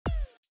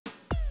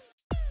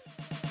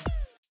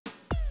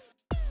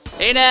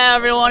Hey now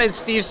everyone, it's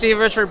Steve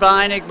Sievers for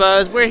Bionic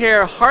Buzz. We're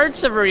here,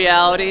 Hearts of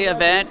Reality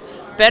event,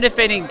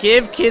 benefiting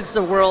Give Kids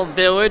the World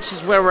Village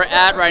is where we're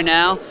at right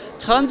now.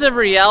 Tons of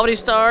reality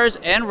stars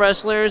and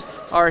wrestlers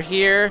are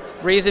here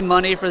raising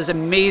money for this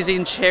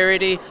amazing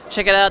charity.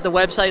 Check it out, the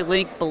website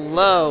link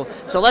below.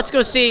 So let's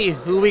go see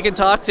who we can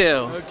talk to.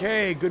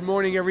 Okay, good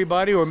morning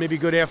everybody, or maybe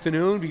good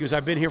afternoon, because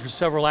I've been here for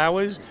several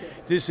hours.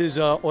 This is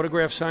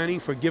autograph signing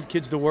for Give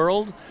Kids the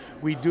World.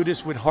 We do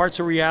this with Hearts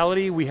of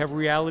Reality. We have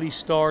reality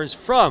stars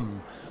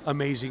from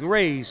Amazing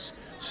Race,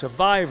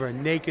 Survivor,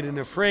 Naked and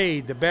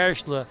Afraid, The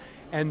Bachelor,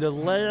 and the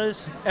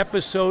latest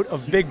episode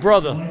of Big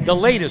Brother. The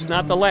latest,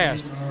 not the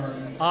last.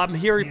 I'm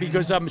here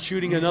because I'm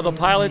shooting another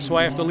pilot, so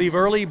I have to leave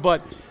early,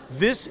 but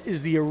this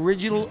is the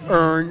original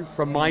urn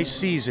from my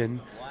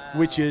season,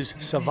 which is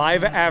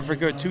Survivor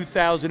Africa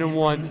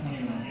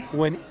 2001,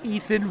 when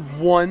Ethan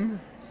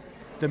won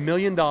the $1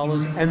 million,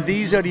 and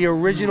these are the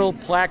original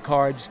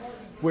placards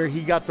where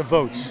he got the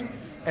votes.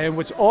 And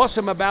what's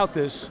awesome about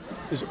this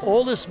is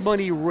all this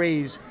money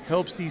raised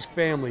helps these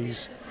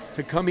families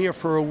to come here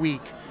for a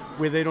week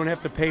where they don't have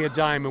to pay a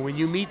dime. And when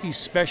you meet these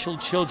special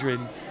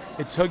children,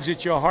 it tugs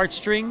at your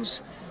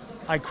heartstrings.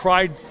 I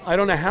cried I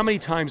don't know how many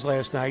times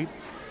last night.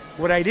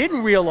 What I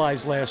didn't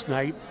realize last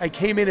night, I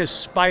came in as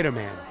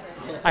Spider-Man.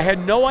 I had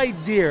no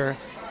idea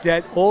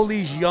that all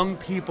these young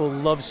people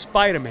love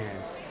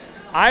Spider-Man.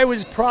 I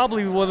was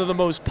probably one of the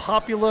most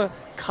popular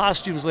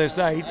costumes last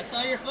night. I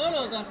saw your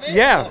photos on Facebook.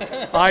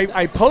 Yeah,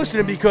 I posted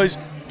them because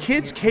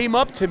kids came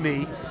up to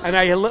me, and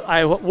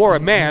I wore a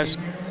mask,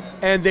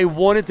 and they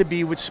wanted to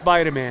be with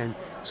Spider-Man.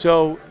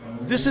 So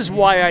this is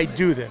why I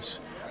do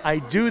this. I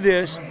do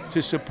this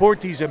to support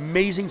these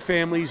amazing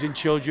families and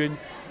children.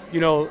 You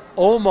know,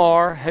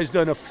 Omar has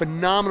done a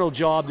phenomenal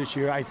job this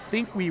year. I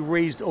think we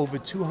raised over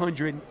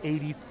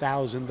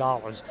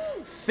 $280,000.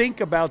 Think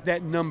about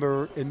that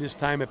number in this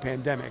time of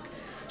pandemic.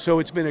 So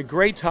it's been a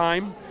great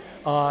time.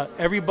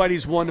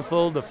 Everybody's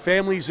wonderful. The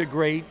families are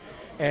great.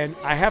 And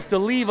I have to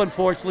leave,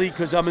 unfortunately,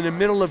 because I'm in the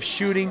middle of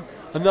shooting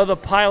another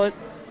pilot.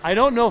 I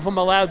don't know if I'm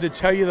allowed to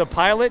tell you the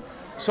pilot,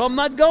 so I'm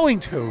not going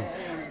to.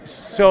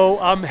 So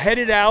I'm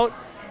headed out.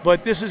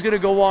 But this is going to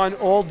go on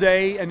all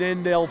day, and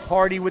then they'll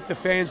party with the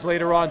fans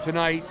later on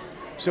tonight.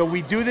 So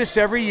we do this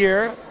every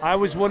year. I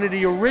was one of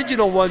the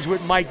original ones with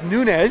Mike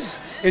Nunez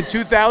in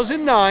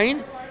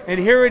 2009, and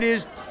here it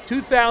is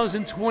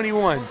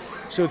 2021.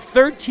 So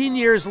 13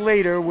 years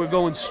later, we're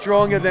going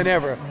stronger than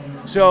ever.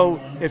 So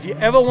if you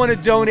ever want to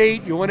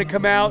donate, you want to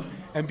come out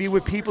and be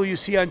with people you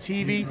see on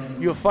TV,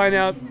 you'll find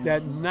out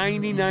that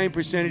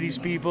 99% of these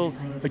people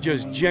are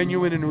just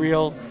genuine and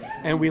real.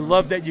 And we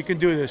love that you can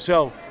do this.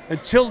 So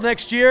until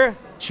next year,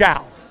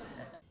 ciao.